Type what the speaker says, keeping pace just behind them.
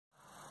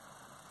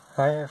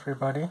Hi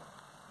everybody.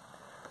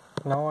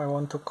 Now I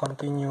want to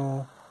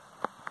continue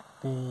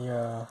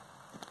the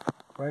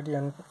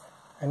radiant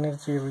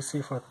energy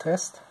receiver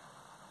test.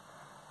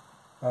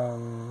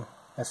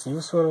 As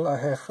usual, I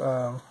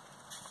have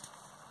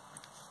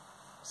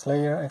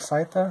Slayer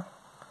exciter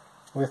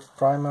with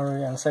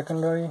primary and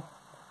secondary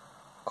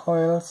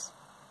coils,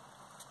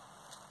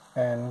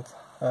 and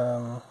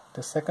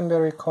the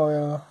secondary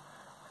coil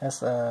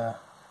has a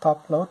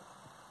top load,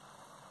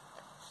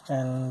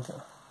 and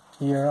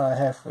here I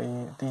have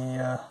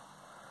the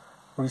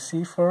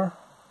receiver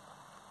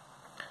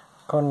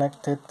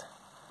connected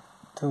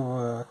to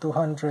a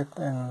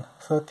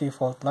 230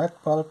 volt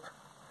light bulb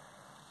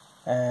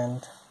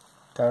and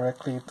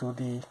directly to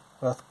the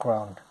earth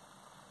ground.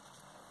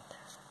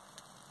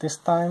 This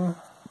time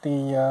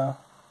the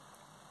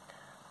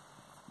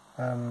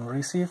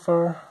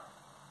receiver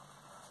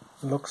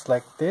looks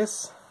like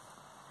this.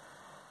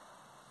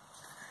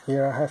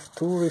 Here I have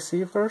two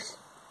receivers.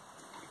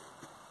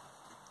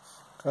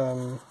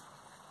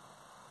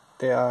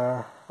 They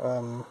are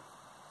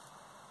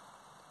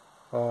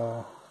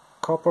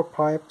copper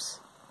pipes.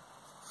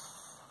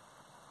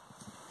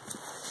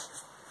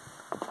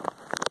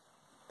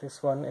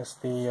 This one is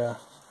the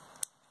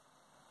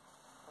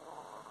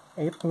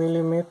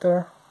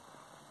 8mm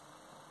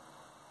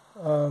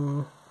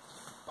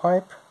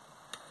pipe,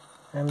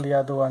 and the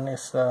other one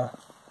is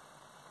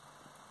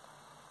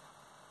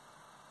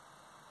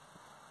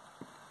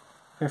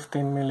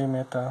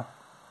 15mm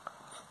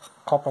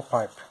copper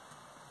pipe.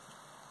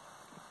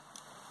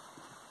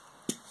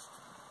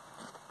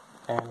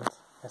 And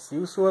as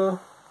usual,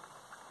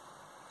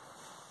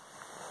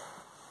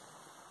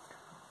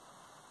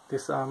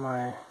 these are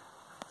my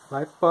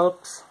light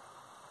bulbs.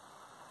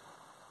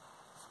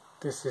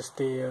 This is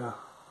the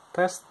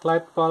test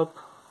light bulb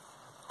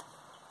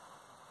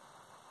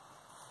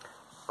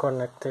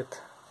connected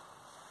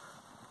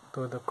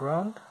to the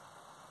ground,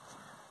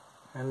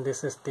 and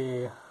this is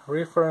the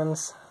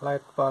reference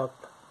light bulb.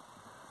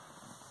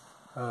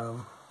 I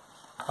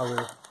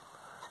will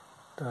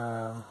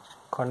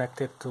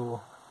connect it to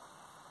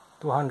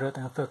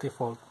 230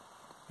 volt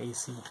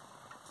AC,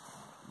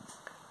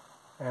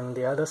 and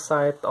the other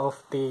side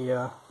of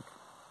the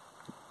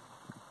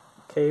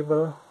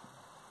cable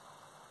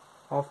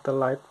of the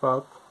light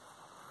bulb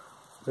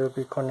will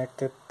be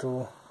connected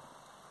to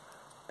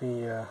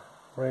the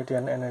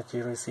radiant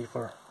energy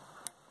receiver.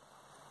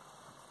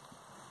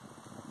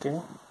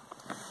 Okay,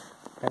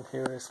 and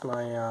here is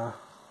my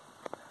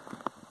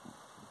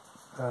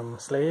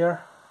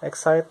Slayer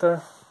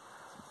exciter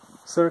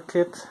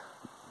circuit.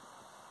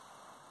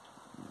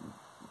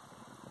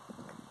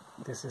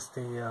 This is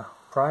the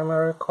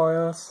primary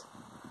coils,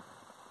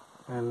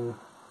 and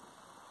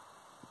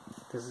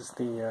this is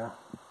the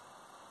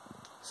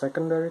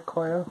secondary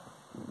coil,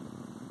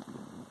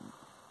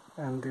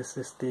 and this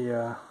is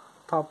the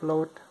top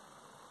load,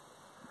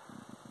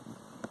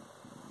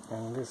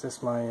 and this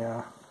is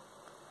my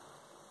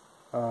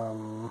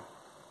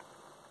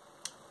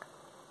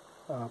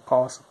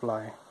power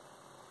supply.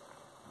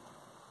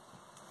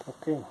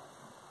 Okay.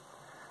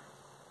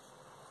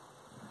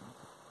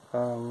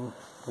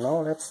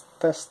 Now let's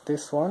test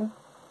this one.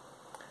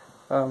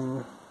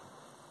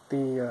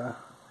 The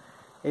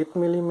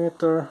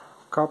 8mm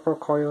copper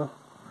coil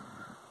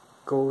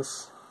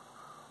goes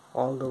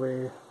all the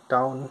way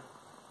down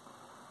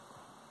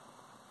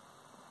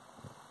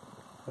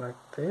like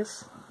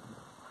this.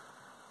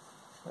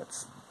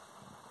 Let's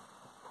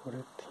put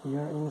it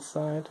here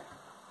inside.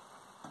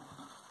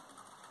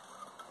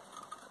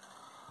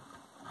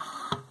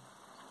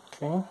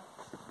 Okay.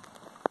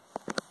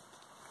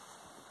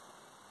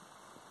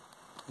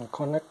 And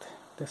connect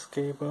this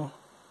cable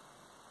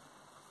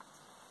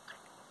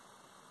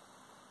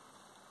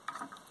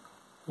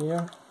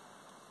here.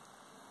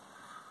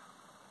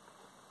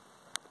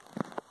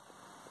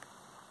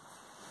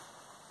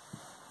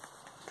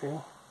 Okay.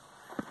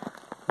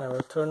 I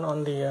will turn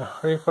on the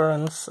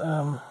reference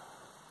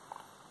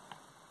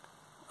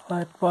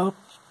light bulb.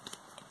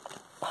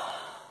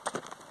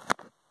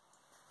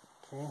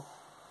 Okay.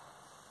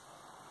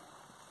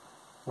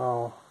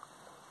 Now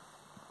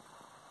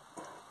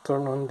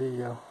turn on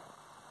the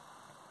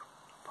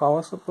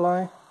power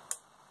supply.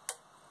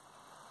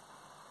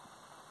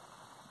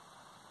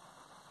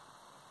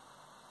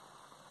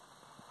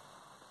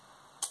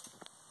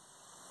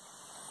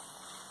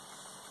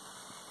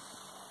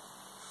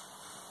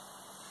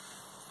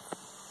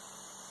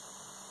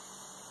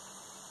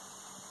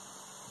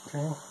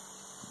 Okay.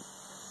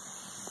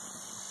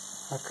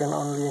 I can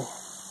only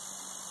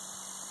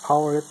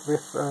power it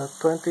with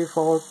 20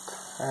 volt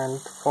and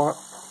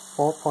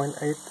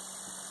 4.8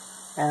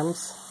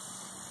 amps,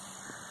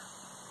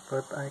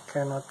 but I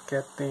cannot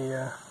get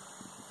the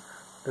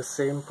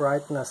same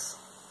brightness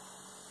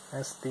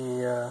as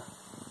the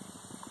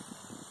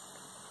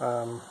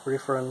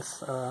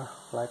reference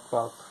light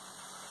bulb.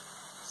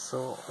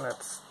 So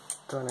let's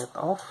turn it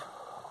off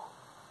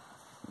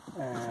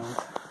and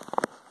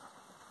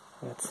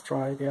let's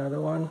try the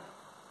other one.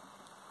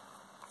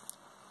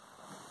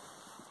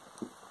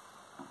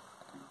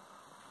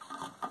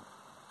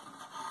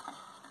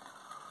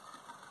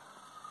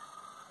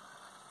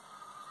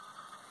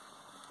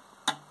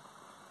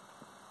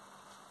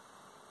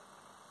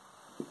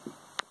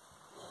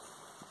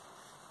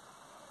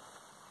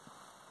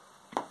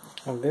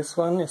 And this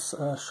one is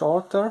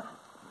shorter,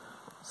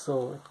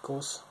 so it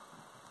goes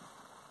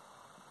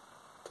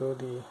to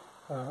the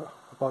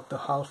about the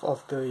half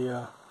of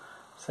the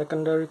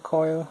secondary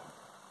coil.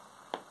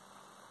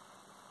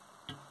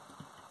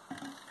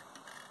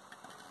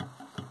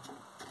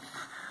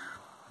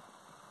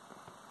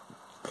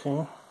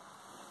 Okay,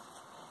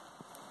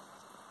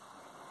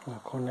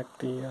 now connect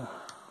the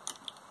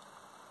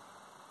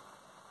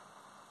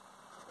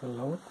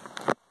load.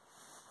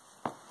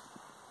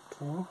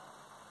 Okay.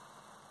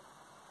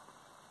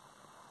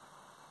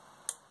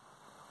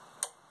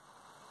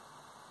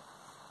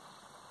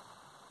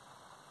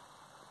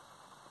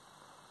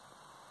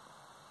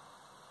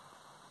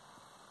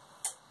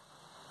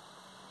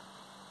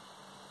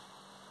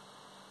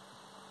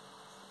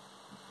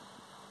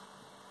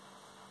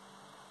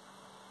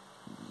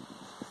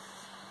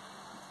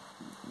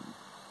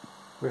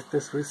 With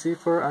this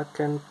receiver I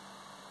can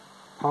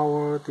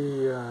power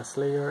the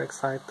Slayer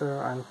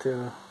exciter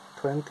until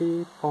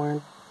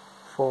 20.4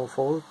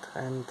 volt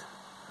and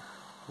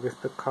with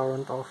the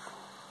current of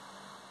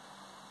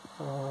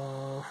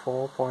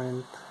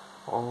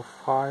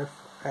 4.05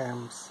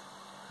 amps.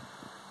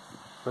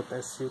 But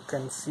as you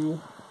can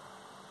see,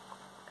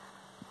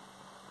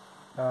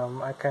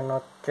 I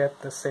cannot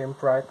get the same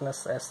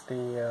brightness as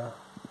the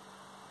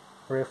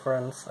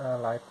reference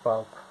light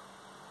bulb.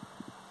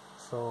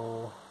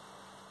 So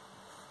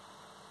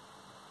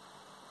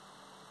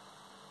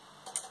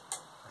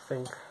I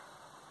think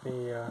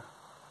the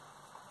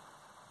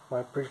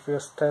my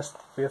previous test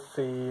with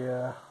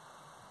the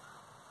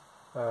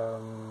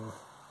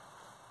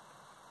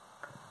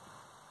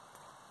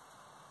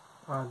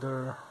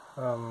other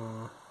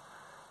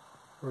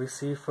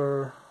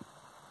receiver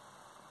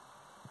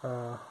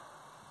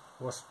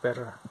was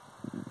better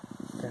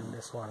than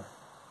this one.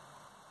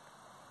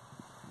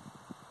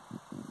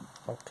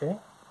 Okay,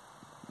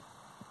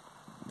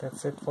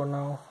 that's it for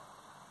now.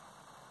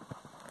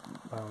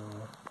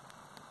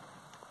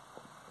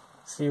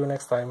 See you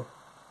next time.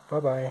 Bye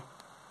bye.